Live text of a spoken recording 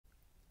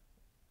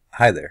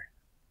Hi there.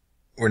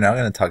 We're now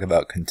going to talk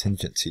about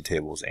contingency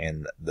tables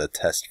and the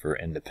test for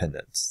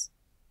independence.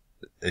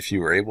 If you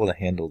were able to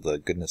handle the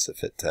goodness of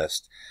fit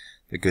test,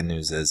 the good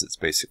news is it's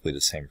basically the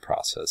same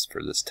process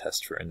for this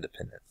test for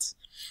independence.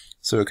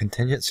 So a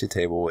contingency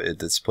table, it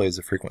displays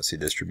a frequency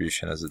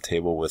distribution as a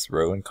table with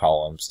row and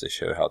columns to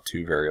show how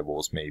two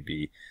variables may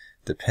be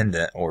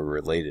dependent or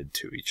related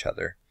to each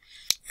other.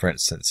 For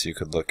instance, you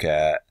could look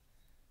at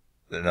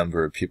the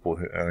number of people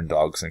who own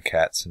dogs and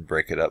cats and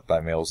break it up by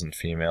males and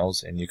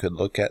females, and you could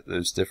look at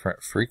those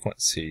different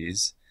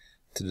frequencies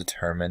to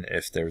determine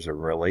if there's a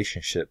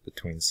relationship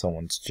between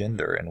someone's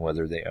gender and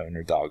whether they own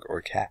a dog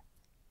or cat.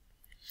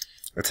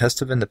 A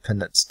test of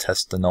independence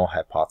tests the null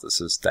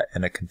hypothesis that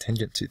in a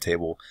contingency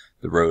table,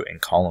 the row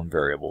and column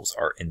variables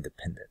are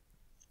independent.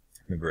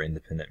 Remember,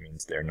 independent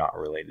means they're not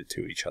related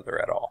to each other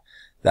at all.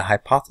 The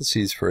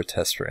hypotheses for a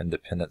test for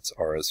independence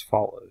are as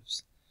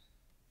follows.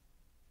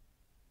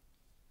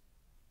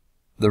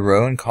 The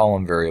row and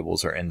column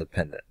variables are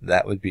independent.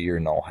 That would be your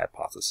null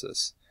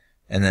hypothesis.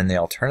 And then the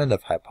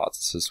alternative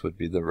hypothesis would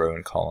be the row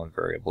and column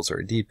variables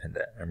are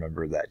dependent.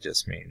 Remember, that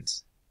just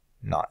means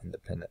not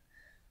independent.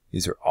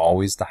 These are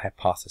always the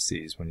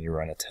hypotheses when you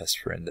run a test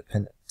for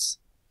independence.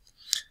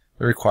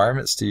 The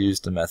requirements to use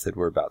the method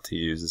we're about to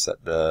use is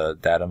that the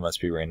data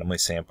must be randomly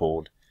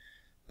sampled.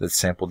 The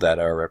sample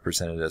data are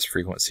represented as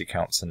frequency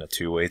counts in a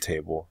two-way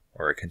table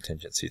or a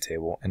contingency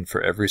table, and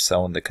for every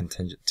cell in the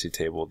contingency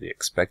table, the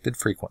expected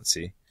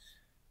frequency,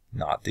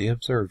 not the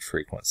observed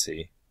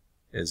frequency,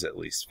 is at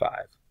least 5.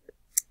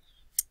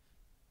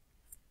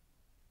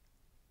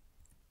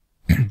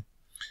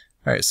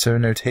 Alright, so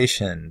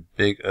notation.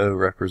 Big O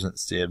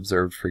represents the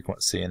observed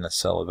frequency in a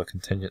cell of a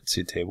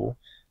contingency table.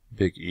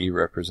 Big E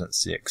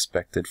represents the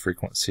expected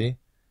frequency.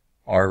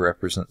 R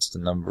represents the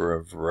number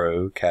of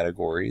row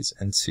categories,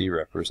 and C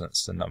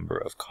represents the number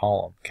of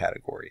column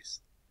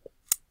categories.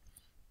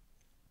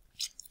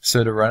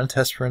 So to run a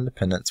test for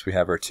independence, we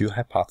have our two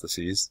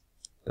hypotheses.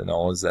 The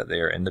null is that they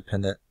are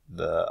independent.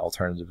 The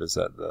alternative is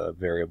that the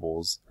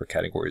variables or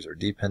categories are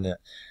dependent.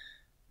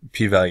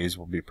 P-values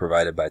will be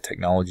provided by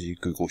technology,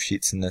 Google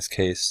Sheets in this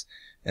case,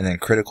 and then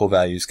critical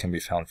values can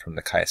be found from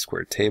the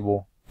chi-squared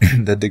table.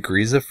 The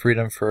degrees of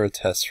freedom for a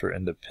test for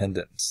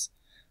independence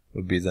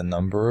would be the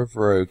number of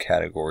row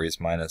categories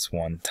minus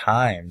 1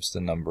 times the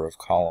number of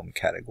column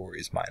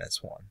categories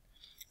minus 1.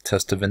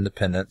 Test of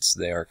independence,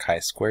 they are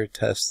chi-squared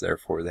tests,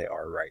 therefore they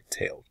are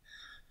right-tailed.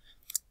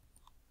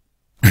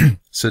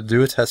 So to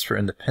do a test for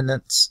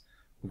independence,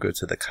 we'll go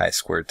to the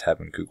chi-squared tab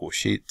in Google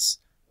Sheets.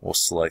 We'll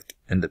select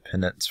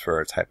independence for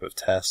our type of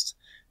test,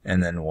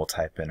 and then we'll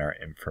type in our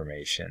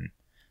information,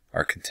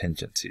 our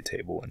contingency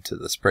table, into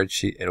the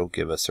spreadsheet. It'll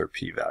give us our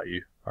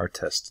p-value, our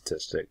test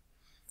statistic.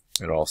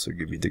 It'll also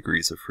give you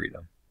degrees of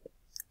freedom.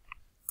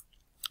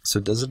 So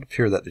does it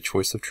appear that the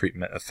choice of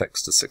treatment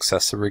affects the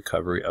success of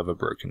recovery of a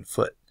broken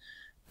foot?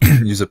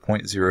 Use a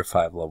 0.05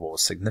 level of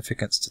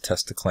significance to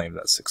test the claim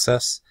that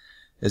success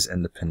is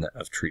independent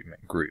of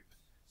treatment group.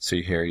 So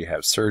here you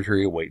have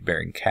surgery,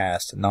 weight-bearing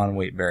cast,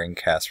 non-weight-bearing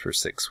cast for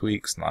 6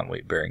 weeks,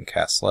 non-weight-bearing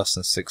cast less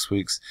than 6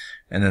 weeks,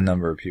 and the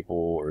number of people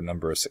or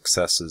number of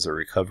successes or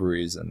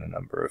recoveries and the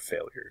number of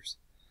failures.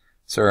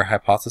 So our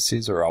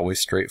hypotheses are always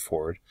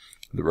straightforward.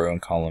 The row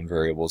and column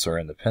variables are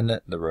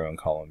independent, the row and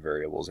column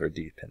variables are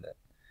dependent.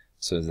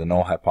 So the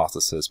null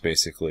hypothesis,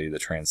 basically the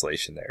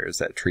translation there, is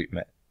that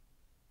treatment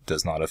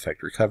does not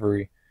affect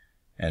recovery,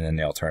 and then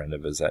the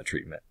alternative is that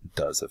treatment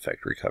does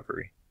affect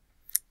recovery.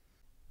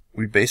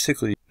 We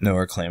basically know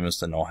our claim is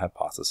the null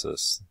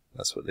hypothesis,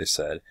 that's what they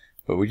said,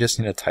 but we just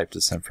need to type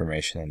this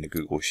information into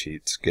Google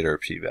Sheets, get our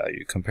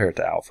p-value, compare it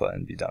to alpha,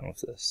 and be done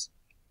with this.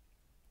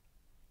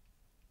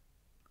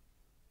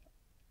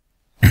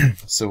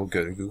 So we'll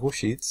go to Google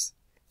Sheets.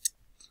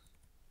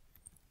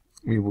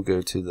 We will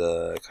go to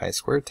the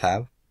chi-squared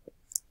tab.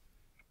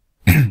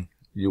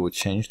 You will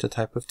change the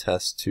type of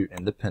test to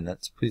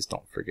independence. Please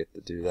don't forget to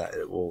do that.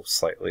 It will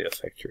slightly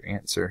affect your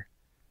answer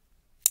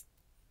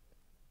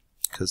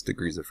because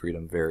degrees of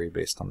freedom vary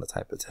based on the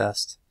type of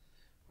test.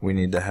 We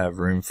need to have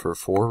room for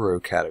 4 row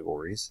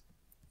categories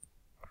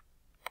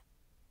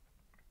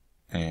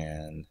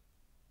and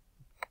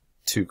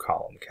 2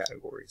 column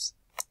categories,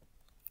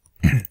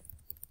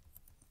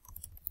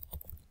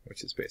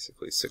 which is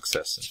basically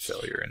success and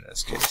failure in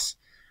this case.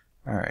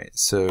 Alright,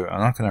 so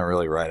I'm not going to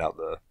really write out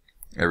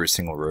every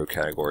single row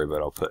category,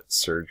 but I'll put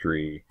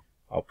surgery,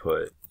 I'll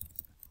put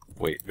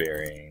weight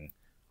bearing,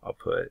 I'll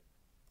put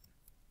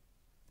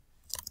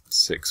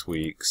 6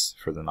 weeks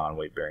for the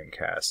non-weight bearing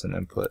cast, and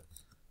then put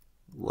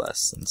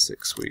less than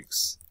 6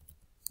 weeks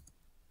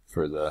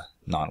for the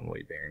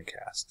non-weight bearing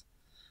cast.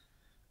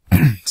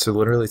 So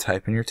literally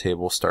type in your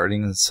table,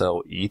 starting in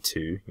cell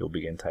E2, you'll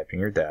begin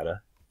typing your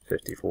data,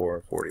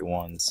 54,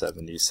 41,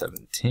 70,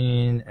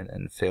 17, and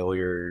then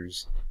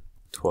failures,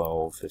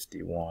 12,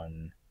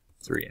 51,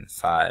 3, and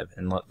 5,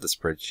 and let the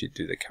spreadsheet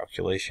do the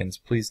calculations.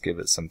 Please give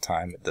it some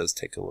time. It does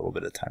take a little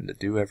bit of time to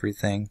do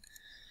everything.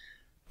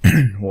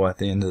 Well, at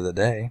the end of the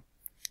day,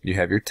 you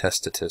have your test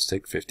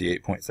statistic,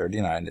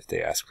 58.39. If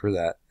they ask for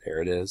that, there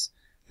it is.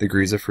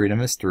 Degrees of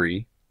freedom is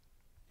 3.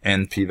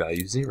 and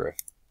p-value 0.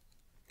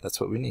 That's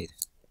what we need.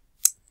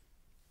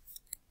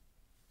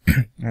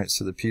 Alright,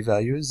 so the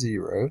p-value is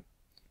 0.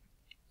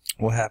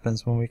 What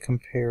happens when we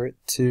compare it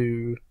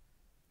to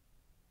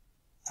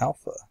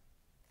alpha?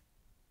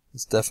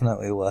 It's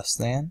definitely less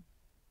than,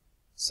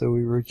 so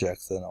we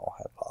reject the null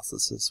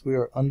hypothesis. We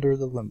are under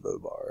the limbo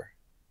bar.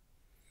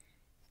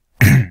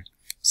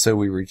 So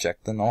we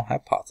reject the null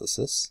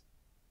hypothesis,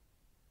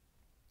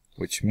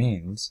 which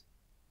means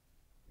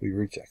we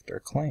reject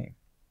our claim.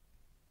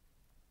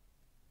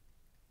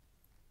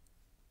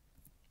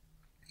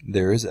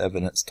 There is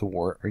evidence to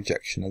warrant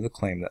rejection of the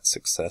claim that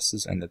success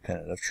is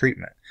independent of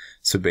treatment.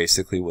 So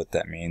basically what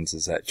that means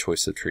is that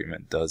choice of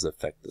treatment does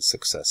affect the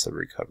success of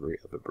recovery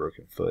of a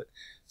broken foot.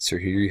 So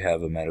here you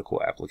have a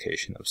medical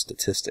application of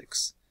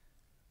statistics.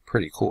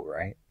 Pretty cool,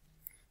 right?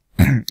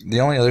 The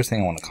only other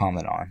thing I want to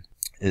comment on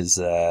is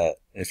that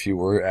if you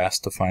were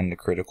asked to find the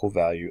critical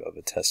value of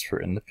a test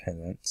for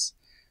independence,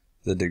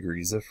 the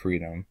degrees of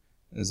freedom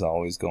is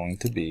always going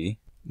to be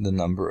the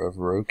number of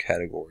row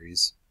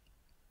categories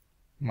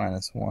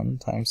minus 1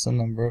 times the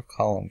number of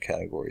column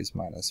categories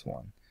minus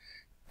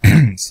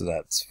 1. So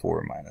that's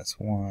 4 minus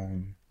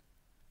 1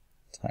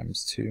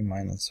 times 2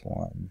 minus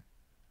 1,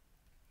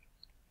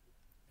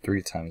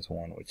 3 times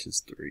 1, which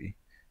is 3.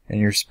 And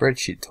your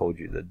spreadsheet told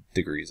you the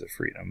degrees of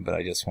freedom, but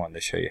I just wanted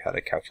to show you how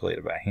to calculate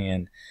it by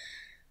hand,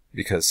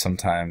 because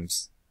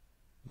sometimes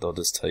they'll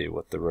just tell you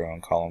what the row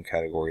and column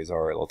categories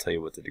are, they'll tell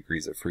you what the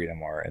degrees of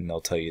freedom are, and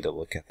they'll tell you to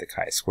look at the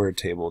chi-squared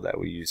table that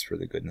we use for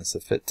the goodness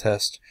of fit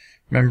test.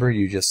 Remember,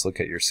 you just look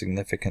at your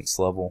significance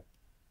level,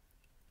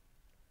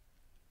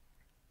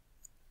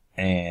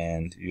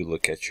 and you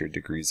look at your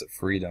degrees of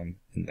freedom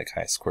in the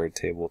chi-squared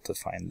table to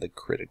find the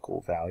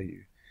critical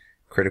value.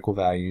 Critical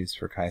values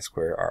for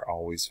chi-square are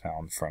always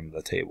found from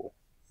the table.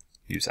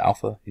 Use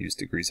alpha, use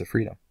degrees of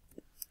freedom.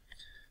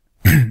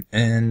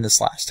 In this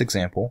last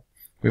example,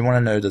 we want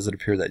to know, does it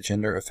appear that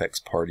gender affects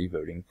party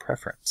voting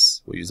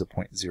preference? We'll use a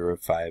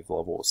 0.05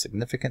 level of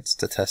significance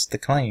to test the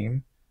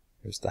claim,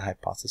 there's the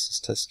hypothesis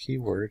test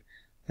keyword,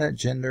 that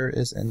gender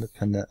is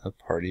independent of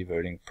party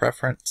voting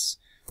preference.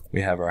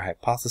 We have our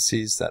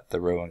hypotheses that the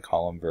row and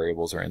column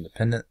variables are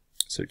independent,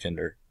 so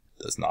gender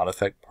does not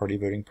affect party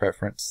voting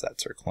preference,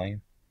 that's our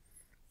claim.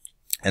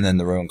 And then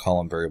the row and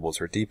column variables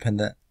are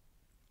dependent,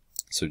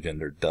 so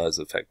gender does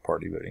affect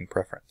party voting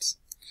preference.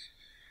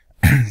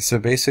 So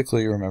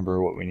basically,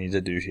 remember, what we need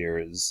to do here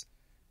is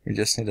we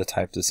just need to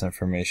type this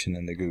information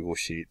into Google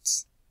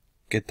Sheets,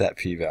 get that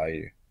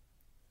p-value,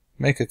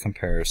 make a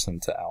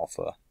comparison to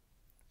alpha,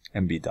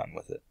 and be done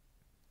with it.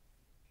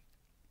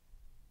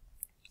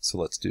 So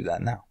let's do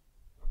that now.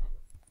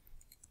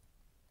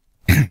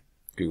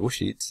 Google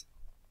Sheets.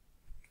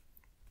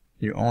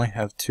 You only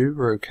have 2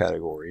 row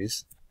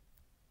categories.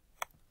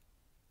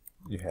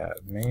 You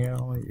have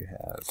male, you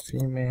have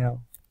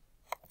female,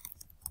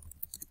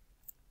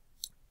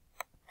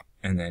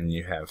 and then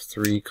you have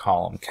 3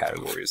 column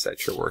categories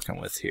that you're working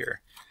with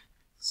here.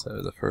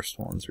 So the first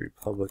one's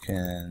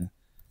Republican,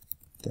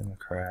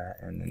 Democrat,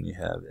 and then you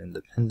have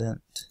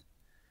independent.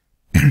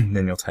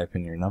 Then you'll type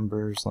in your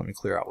numbers. Let me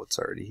clear out what's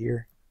already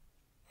here.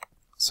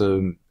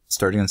 So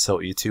starting in cell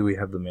E2, we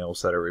have the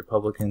males that are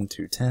Republican,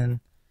 210,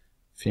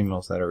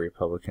 females that are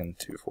Republican,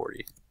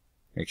 240.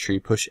 Make sure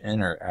you push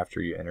enter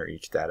after you enter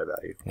each data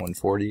value.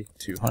 140,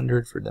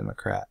 200 for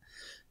Democrat,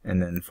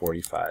 and then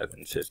 45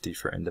 and 50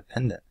 for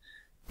independent.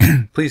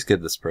 Please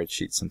give the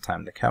spreadsheet some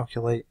time to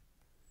calculate.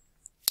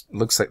 It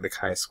looks like the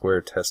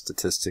chi-square test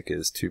statistic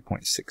is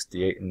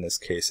 2.68 in this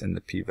case, and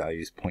the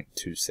p-value is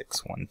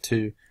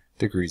 0.2612.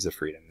 Degrees of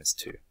freedom is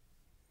 2.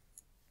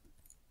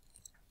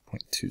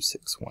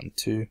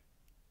 0.2612.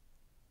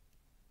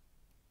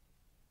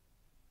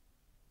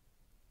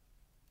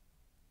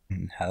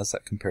 And how does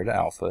that compare to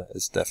alpha?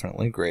 It's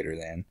definitely greater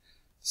than,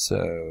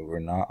 so we're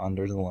not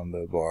under the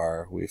limbo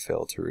bar. We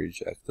fail to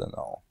reject the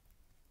null.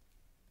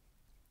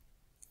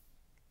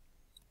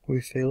 We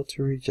fail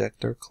to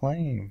reject our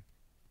claim.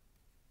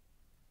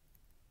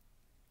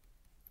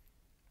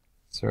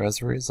 So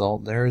as a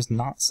result, there is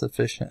not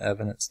sufficient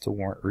evidence to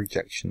warrant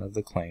rejection of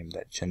the claim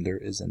that gender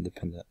is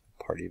independent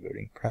of party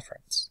voting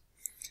preference.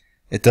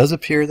 It does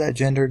appear that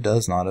gender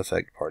does not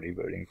affect party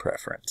voting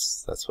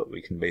preference. That's what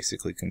we can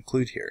basically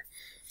conclude here.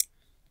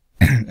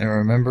 And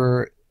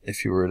remember,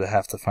 if you were to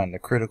have to find the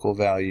critical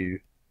value,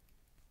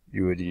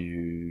 you would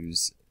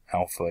use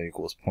alpha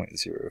equals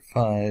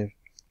 0.05,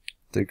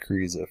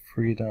 degrees of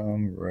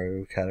freedom,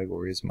 row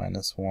categories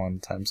minus 1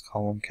 times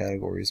column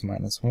categories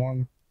minus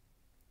 1,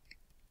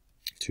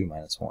 2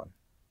 minus 1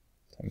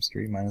 times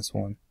 3 minus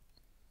 1,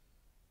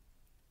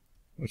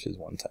 which is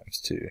 1 times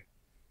 2.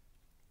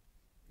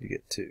 You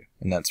get 2,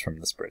 and that's from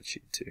the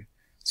spreadsheet too.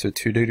 So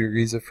 2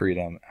 degrees of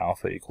freedom,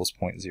 alpha equals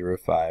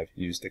 0.05.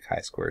 Use the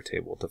chi-square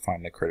table to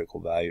find the critical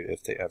value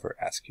if they ever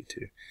ask you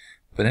to.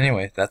 But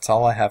anyway, that's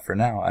all I have for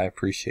now. I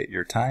appreciate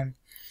your time.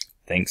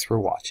 Thanks for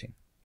watching.